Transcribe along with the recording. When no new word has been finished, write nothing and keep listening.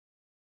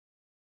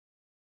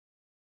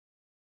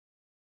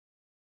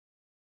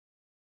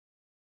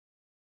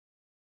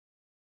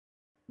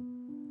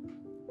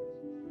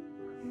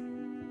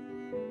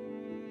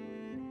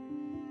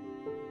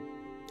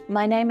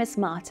My name is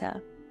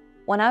Marta.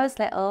 When I was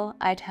little,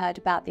 I'd heard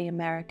about the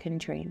American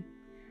dream,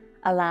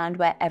 a land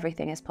where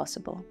everything is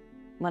possible.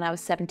 When I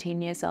was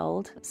 17 years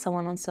old,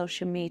 someone on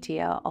social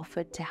media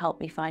offered to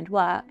help me find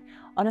work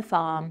on a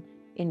farm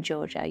in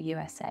Georgia,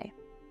 USA.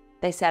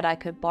 They said I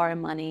could borrow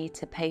money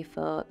to pay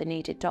for the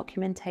needed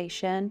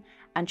documentation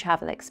and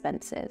travel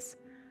expenses,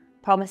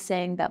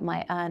 promising that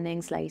my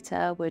earnings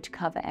later would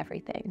cover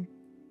everything.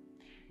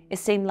 It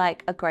seemed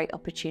like a great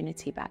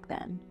opportunity back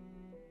then.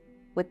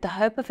 With the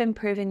hope of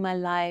improving my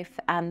life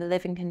and the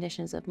living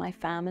conditions of my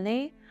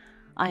family,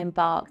 I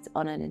embarked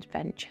on an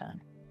adventure,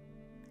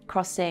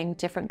 crossing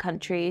different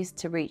countries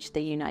to reach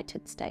the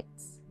United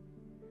States.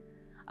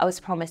 I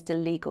was promised a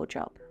legal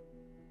job,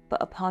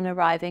 but upon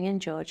arriving in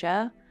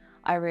Georgia,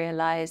 I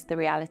realized the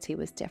reality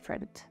was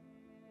different.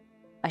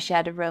 I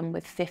shared a room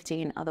with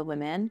 15 other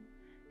women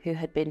who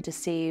had been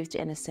deceived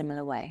in a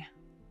similar way.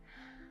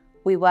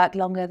 We worked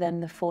longer than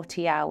the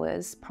 40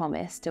 hours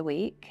promised a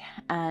week,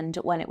 and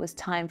when it was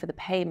time for the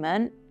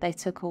payment, they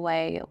took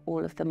away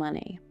all of the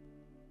money,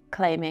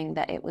 claiming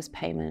that it was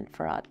payment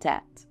for our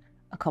debt,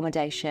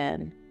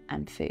 accommodation,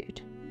 and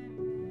food.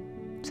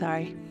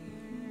 Sorry.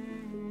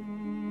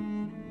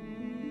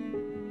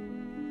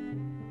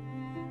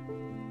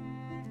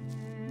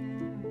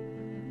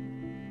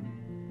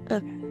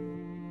 Okay.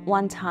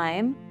 One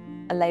time,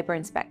 a labor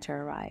inspector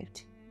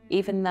arrived.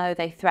 Even though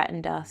they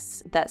threatened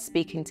us that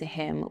speaking to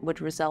him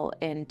would result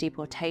in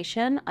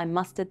deportation, I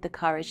mustered the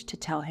courage to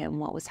tell him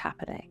what was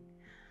happening.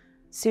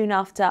 Soon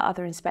after,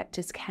 other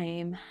inspectors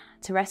came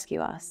to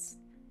rescue us,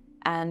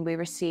 and we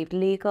received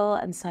legal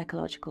and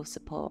psychological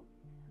support.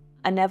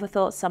 I never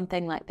thought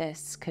something like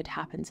this could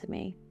happen to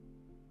me.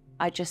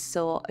 I just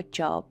saw a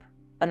job,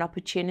 an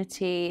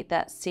opportunity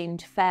that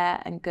seemed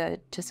fair and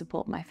good to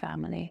support my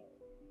family.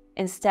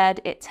 Instead,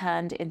 it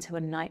turned into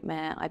a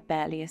nightmare I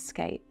barely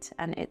escaped,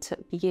 and it took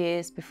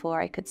years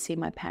before I could see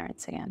my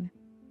parents again.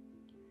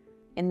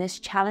 In this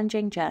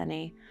challenging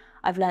journey,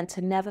 I've learned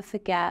to never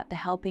forget the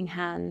helping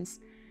hands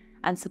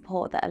and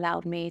support that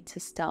allowed me to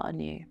start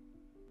anew.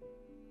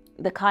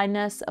 The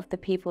kindness of the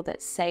people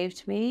that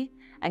saved me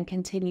and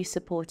continue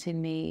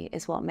supporting me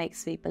is what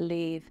makes me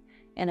believe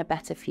in a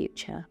better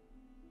future.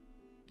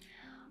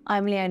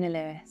 I'm Leona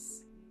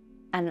Lewis,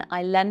 and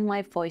I lend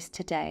my voice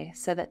today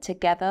so that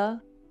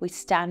together we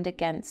stand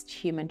against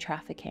human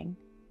trafficking.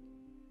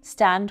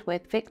 Stand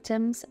with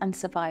victims and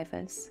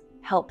survivors.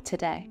 Help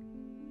today.